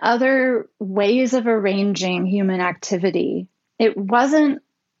in other ways of arranging human activity. It wasn't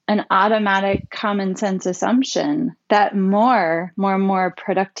an automatic common sense assumption that more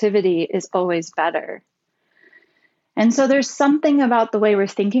productivity is always better. And so there's something about the way we're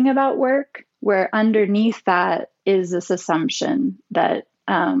thinking about work where underneath that is this assumption that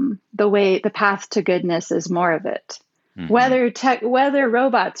the path to goodness is more of it. Whether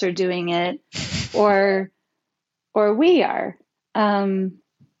robots are doing it or we are,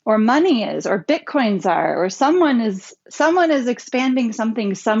 or money is, or bitcoins are, or someone is expanding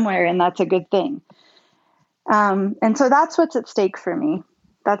something somewhere, and that's a good thing. And so that's what's at stake for me.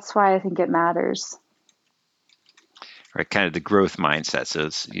 That's why I think it matters. Right, kind of the growth mindset. So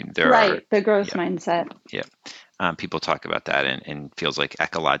the growth mindset. Yeah. people talk about that in fields like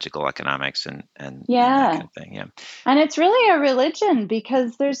ecological economics and that Yeah. kind of thing. Yeah. And it's really a religion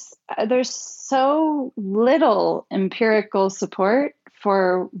because there's so little empirical support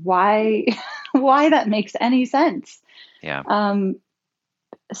for why why that makes any sense. Yeah. Um,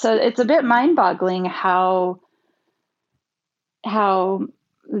 so it's a bit mind-boggling how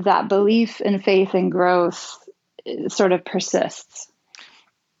that belief in faith and growth sort of persists.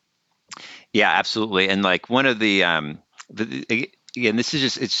 Yeah, absolutely. And like one of again, this is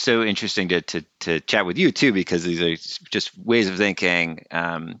just, it's so interesting to chat with you too, because these are just ways of thinking.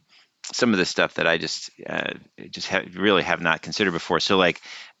 Some of the stuff that I really have not considered before. So like,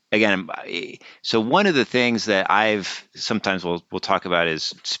 again, so one of the things that I've sometimes we'll talk about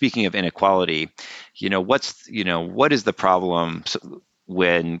is, speaking of inequality, what is the problem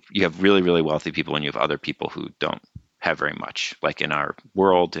when you have really, really wealthy people and you have other people who don't have very much, like in our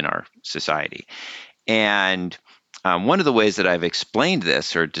world, in our society. And one of the ways that I've explained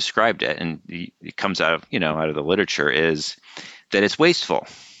this or described it, and it comes out of the literature, is that it's wasteful.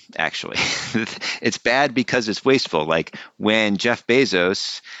 Actually, it's bad because it's wasteful. Like when Jeff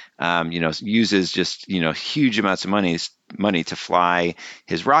Bezos, uses just huge amounts of money to fly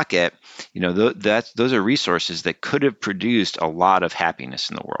his rocket, those are resources that could have produced a lot of happiness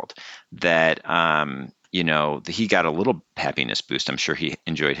in the world. That he got a little happiness boost. I'm sure he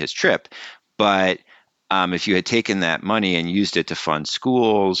enjoyed his trip, but if you had taken that money and used it to fund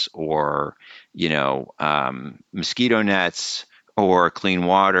schools or mosquito nets or clean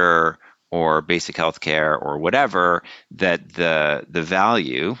water or basic health care or whatever, that the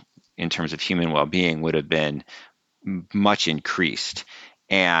value in terms of human well-being would have been much increased.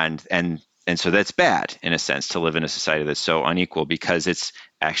 And so that's bad in a sense, to live in a society that's so unequal, because it's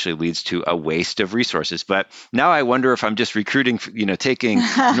actually leads to a waste of resources. But now I wonder if I'm just recruiting, taking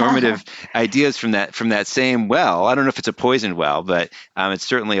normative ideas from that same well. I don't know if it's a poisoned well, but it's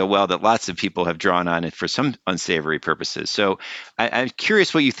certainly a well that lots of people have drawn on it for some unsavory purposes. So I'm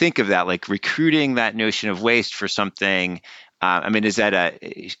curious what you think of that, like recruiting that notion of waste for something. Am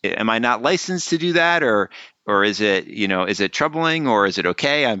I not licensed to do that, or is it, is it troubling, or is it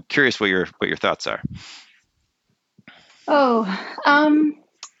okay? I'm curious what your thoughts are. Oh,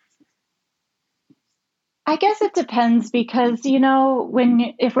 I guess it depends because,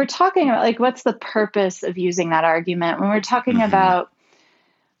 if we're talking about like what's the purpose of using that argument, when we're talking Mm-hmm. about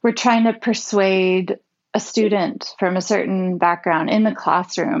we're trying to persuade a student from a certain background in the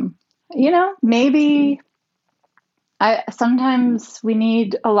classroom, maybe I sometimes we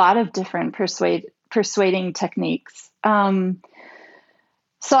need a lot of different persuading techniques.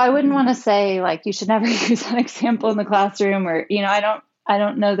 So I wouldn't want to say like you should never use an example in the classroom, or I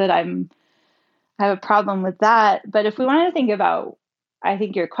don't know that I have a problem with that. But if we want to think about, I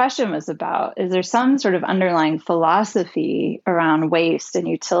think your question was about, is there some sort of underlying philosophy around waste and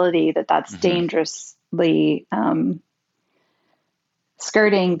utility that's Mm-hmm. dangerously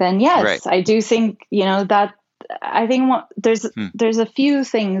skirting? Then Right. yes, I do think that I think Hmm. there's a few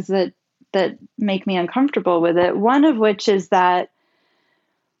things that make me uncomfortable with it. One of which is that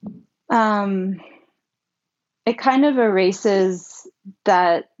um, it kind of erases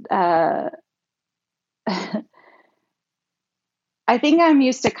that. I think I'm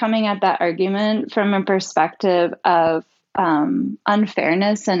used to coming at that argument from a perspective of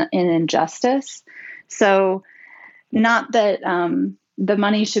unfairness and injustice. So, not that the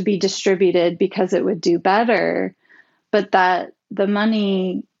money should be distributed because it would do better, but that the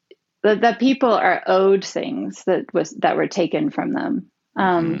money that people are owed things that were taken from them.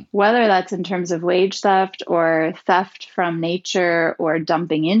 Mm-hmm. Whether that's in terms of wage theft or theft from nature or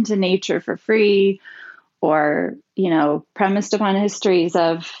dumping into nature for free, or premised upon histories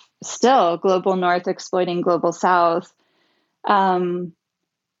of still global north exploiting global south.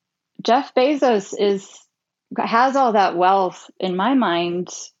 Jeff Bezos has all that wealth. In my mind,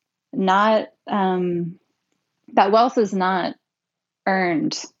 not that wealth is not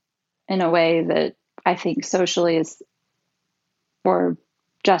earned in a way that I think socially is, or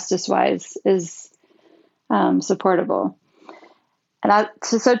justice wise, is supportable. And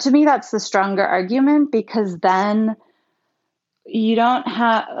so to me, that's the stronger argument, because then you don't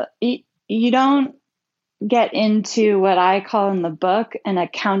get into what I call in the book an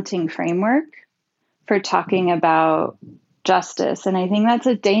accounting framework for talking about justice. And I think that's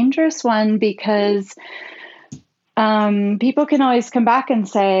a dangerous one, because people can always come back and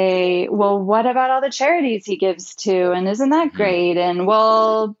say, well, what about all the charities he gives to? And isn't that Mm-hmm. great? And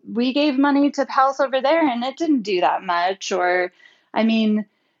well, we gave money to health over there and it didn't do that much. Or, I mean,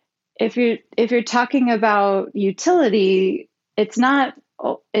 if you're talking about utility, it's not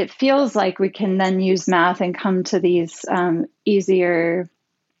it feels like we can then use math and come to these easier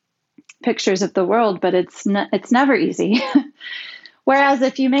pictures of the world, but it's never easy. Whereas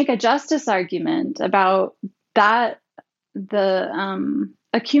if you make a justice argument about that, the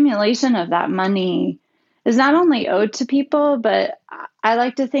accumulation of that money is not only owed to people, but I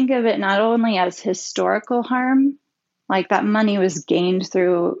like to think of it not only as historical harm, like that money was gained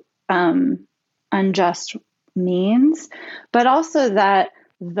through unjust means, but also that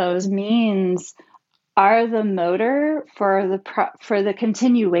those means are the motor for the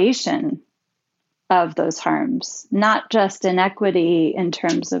continuation of those harms, not just inequity in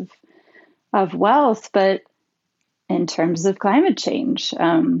terms of wealth, but in terms of climate change.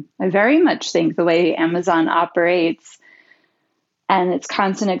 I very much think the way Amazon operates and its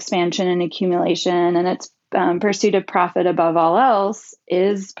constant expansion and accumulation and its pursuit of profit above all else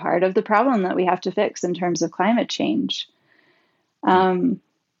is part of the problem that we have to fix in terms of climate change.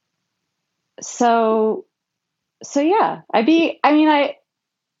 So yeah, I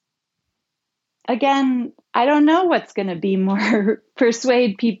don't know what's going to be more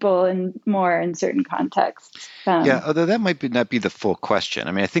persuade people and more in certain contexts. Yeah, although that might not be the full question.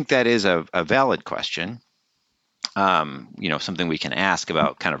 I mean, I think that is a valid question. Something we can ask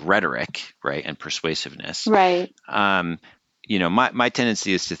about kind of rhetoric, right, and persuasiveness. Right. My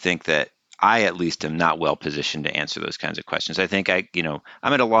tendency is to think that I at least am not well positioned to answer those kinds of questions. I think I'm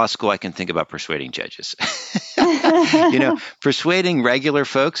at a law school. I can think about persuading judges. Persuading regular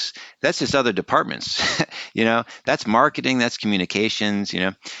folks, that's just other departments. That's marketing, that's communications.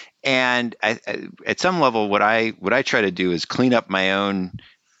 And at some level, what I try to do is clean up my own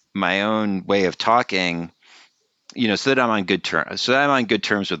way of talking. So that I'm on good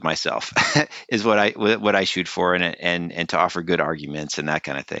terms with myself is what I shoot for, and to offer good arguments and that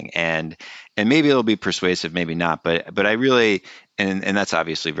kind of thing. And maybe it'll be persuasive, maybe not, but I really, and that's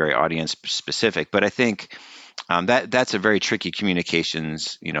obviously very audience specific, but I think that's a very tricky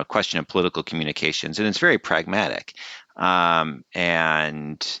communications, question of political communications, and it's very pragmatic. And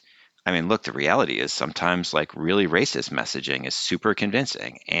I mean, look, the reality is sometimes like really racist messaging is super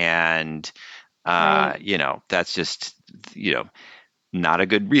convincing, and right. That's just, not a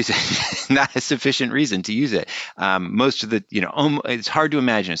good reason, not a sufficient reason to use it. Most of the, it's hard to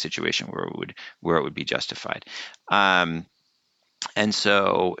imagine a situation where it would be justified. And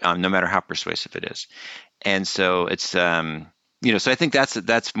so, no matter how persuasive it is. And so it's, so I think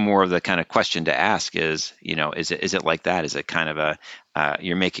that's more of the kind of question to ask is it like that? Is it kind of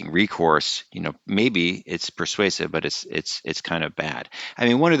you're making recourse, maybe it's persuasive, but it's kind of bad. I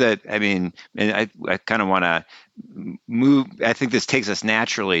mean, and I kind of want to move, I think this takes us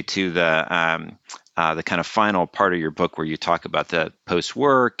naturally to the kind of final part of your book where you talk about the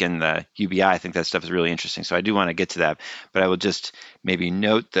post-work and the UBI. I think that stuff is really interesting. So I do want to get to that, but I will just maybe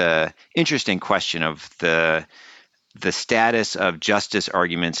note the interesting question of the status of justice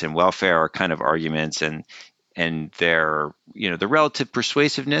arguments and welfare kind of arguments and their, the relative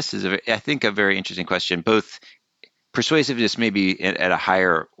persuasiveness is, I think, a very interesting question. Both persuasiveness maybe at a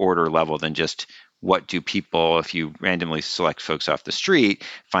higher order level than just what do people, if you randomly select folks off the street,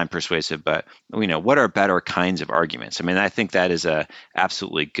 find persuasive, but what are better kinds of arguments? I mean, I think that is a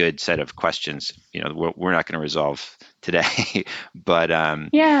absolutely good set of questions. We're not going to resolve today, but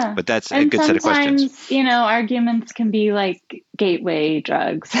but that's a good set of questions. Sometimes, arguments can be like gateway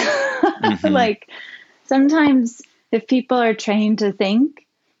drugs. Mm-hmm. Like sometimes if people are trained to think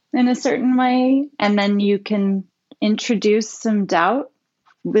in a certain way, and then you can introduce some doubt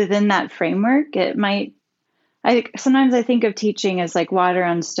within that framework, sometimes I think of teaching as like water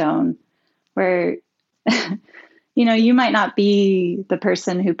on stone, where, you might not be the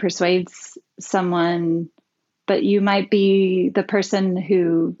person who persuades someone, but you might be the person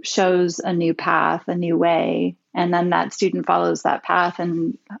who shows a new path, a new way. And then that student follows that path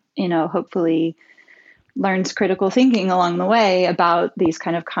and, hopefully learns critical thinking along the way about these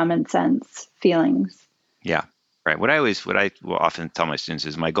kind of common sense feelings. Yeah. Right. What I will often tell my students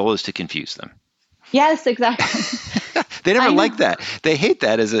is my goal is to confuse them. Yes, exactly. They never like that. They hate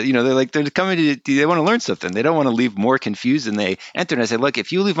that they're coming they want to learn something. They don't want to leave more confused than they enter. And I say, look,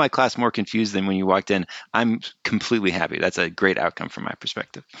 if you leave my class more confused than when you walked in, I'm completely happy. That's a great outcome from my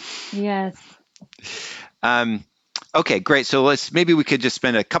perspective. Yes. Okay, great. So maybe we could just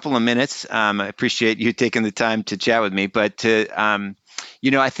spend a couple of minutes. I appreciate you taking the time to chat with me, but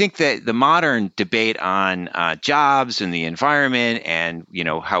I think that the modern debate on jobs and the environment and,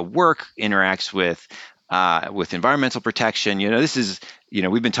 how work interacts with with environmental protection. This is,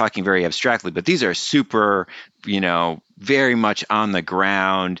 we've been talking very abstractly, but these are super, very much on the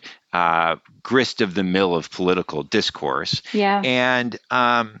ground, grist of the mill of political discourse. Yeah. And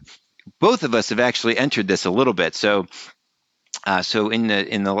both of us have actually entered this a little bit. So in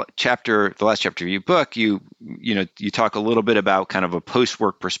the last chapter of your book, you talk a little bit about kind of a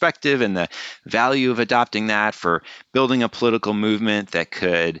post-work perspective and the value of adopting that for building a political movement that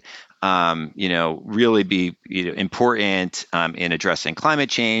could really be important in addressing climate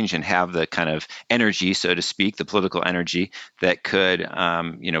change and have the kind of energy, so to speak, the political energy that could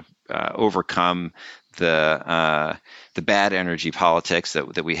overcome the bad energy politics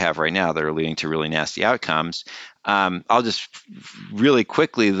that we have right now that are leading to really nasty outcomes. I'll just really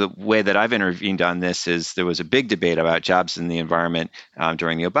quickly, the way that I've intervened on this is there was a big debate about jobs in the environment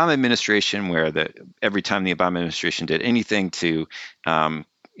during the Obama administration, where every time the Obama administration did anything to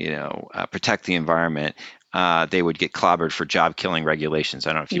protect the environment, they would get clobbered for job-killing regulations.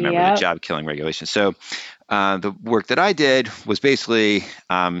 I don't know if you remember the job-killing regulations. So the work that I did was basically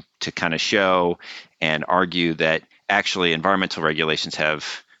to kind of show and argue that actually environmental regulations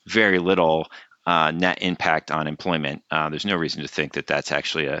have very little net impact on employment. There's no reason to think that that's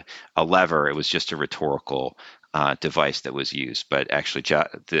actually a lever. It was just a rhetorical device that was used. But actually,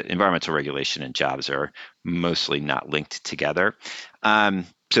 the environmental regulation and jobs are mostly not linked together.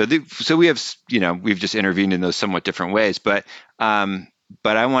 So we have, we've just intervened in those somewhat different ways. But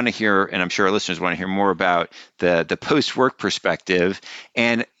I want to hear, and I'm sure our listeners want to hear more about the post-work perspective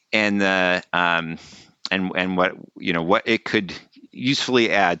and the and what it could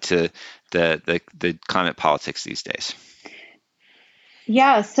usefully add to the climate politics these days.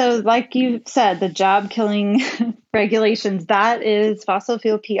 Yeah, so like you said, the job killing regulations, that is fossil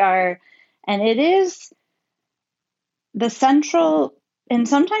fuel PR, and it is the central and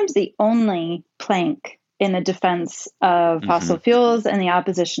sometimes the only plank in the defense of fossil fuels and the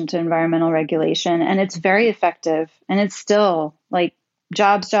opposition to environmental regulation. And it's very effective. And it's still like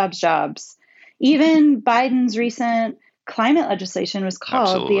jobs, jobs, jobs. Even Biden's recent climate legislation was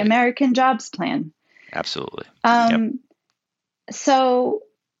called the American Jobs Plan. Absolutely. So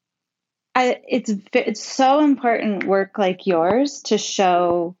it's so important work like yours to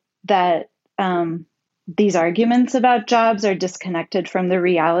show that these arguments about jobs are disconnected from the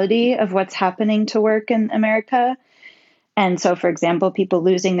reality of what's happening to work in America. And so, for example, people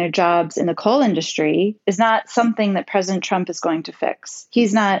losing their jobs in the coal industry is not something that President Trump is going to fix.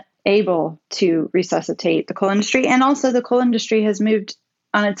 He's not able to resuscitate the coal industry. And also the coal industry has moved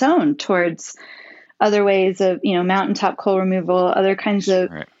on its own towards other ways of, mountaintop coal removal, other kinds of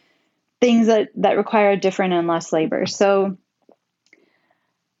things that require different and less labor. So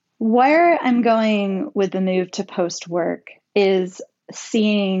where I'm going with the move to post-work is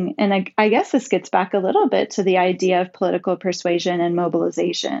seeing, and I guess this gets back a little bit to the idea of political persuasion and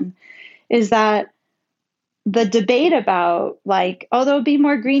mobilization, is that the debate about there'll be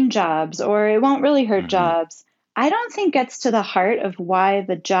more green jobs or it won't really hurt jobs, I don't think gets to the heart of why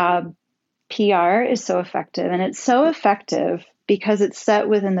the job PR is so effective. And it's so effective because it's set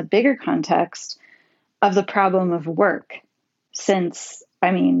within the bigger context of the problem of work. Since,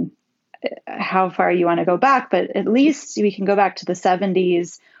 how far you want to go back, but at least we can go back to the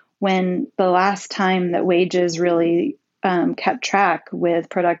 70s when the last time that wages really kept track with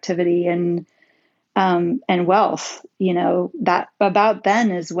productivity and wealth. That about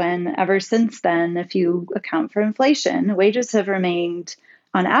then is when, ever since then, if you account for inflation, wages have remained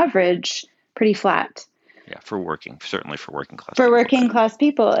on average pretty flat. Yeah, certainly for working class. For working class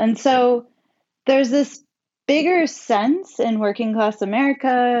people. And so there's this bigger sense in working class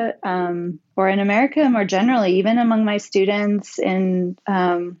America, or in America more generally, even among my students in,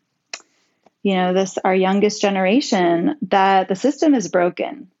 our youngest generation, that the system is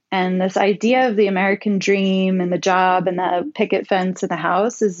broken. And this idea of the American dream and the job and the picket fence and the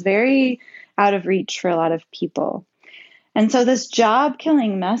house is very out of reach for a lot of people. And so this job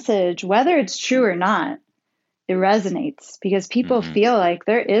killing message, whether it's true or not, it resonates because people feel like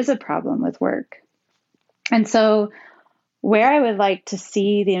there is a problem with work. And so where I would like to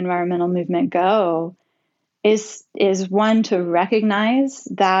see the environmental movement go is one, to recognize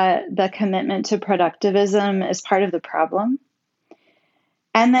that the commitment to productivism is part of the problem.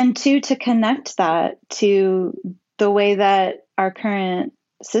 And then two, to connect that to the way that our current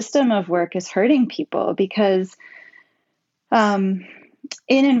system of work is hurting people. Because in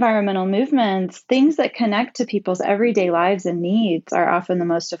environmental movements, things that connect to people's everyday lives and needs are often the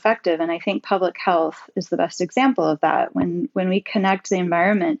most effective. And I think public health is the best example of that. When we connect the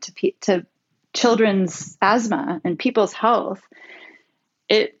environment to children's asthma and people's health,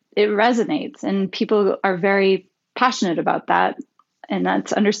 it it resonates, and people are very passionate about that, and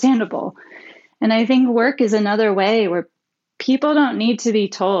that's understandable. And I think work is another way where people don't need to be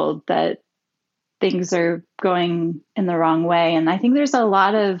told that things are going in the wrong way. And I think there's a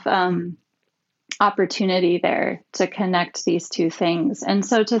lot of opportunity there to connect these two things. And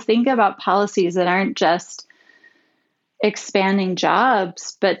so to think about policies that aren't just expanding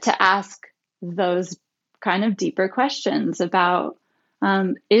jobs, but to ask those kind of deeper questions about,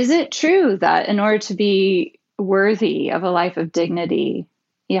 is it true that in order to be worthy of a life of dignity,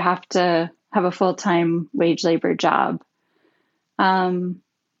 you have to have a full-time wage labor job?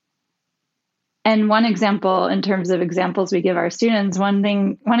 And one example, in terms of examples we give our students, one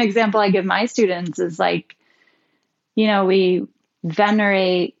example I give my students is like, we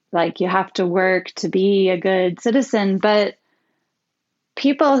venerate, like, you have to work to be a good citizen, but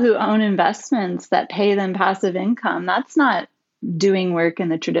people who own investments that pay them passive income, that's not doing work in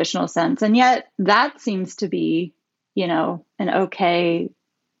the traditional sense. And yet that seems to be, an okay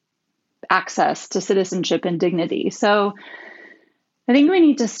access to citizenship and dignity. So I think we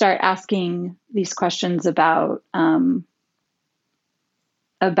need to start asking these questions about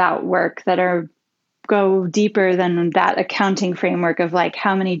work that go deeper than that accounting framework of like,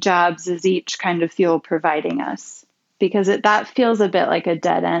 how many jobs is each kind of fuel providing us? Because that feels a bit like a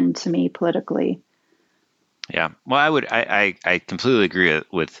dead end to me politically. Yeah, well, I completely agree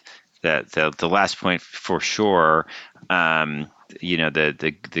with that. The last point for sure. The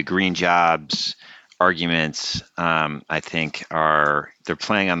green jobs arguments, I think they're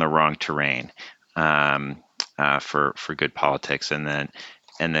playing on the wrong terrain for good politics, and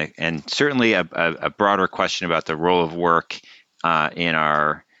certainly a broader question about the role of work in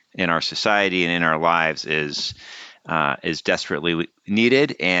our society and in our lives is desperately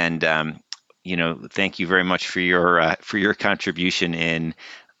needed. And thank you very much for your contribution in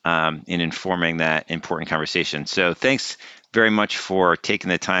informing that important conversation. So thanks very much for taking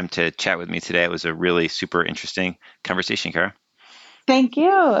the time to chat with me today. It was a really super interesting conversation, Kara. Thank you.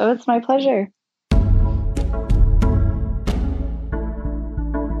 It was my pleasure.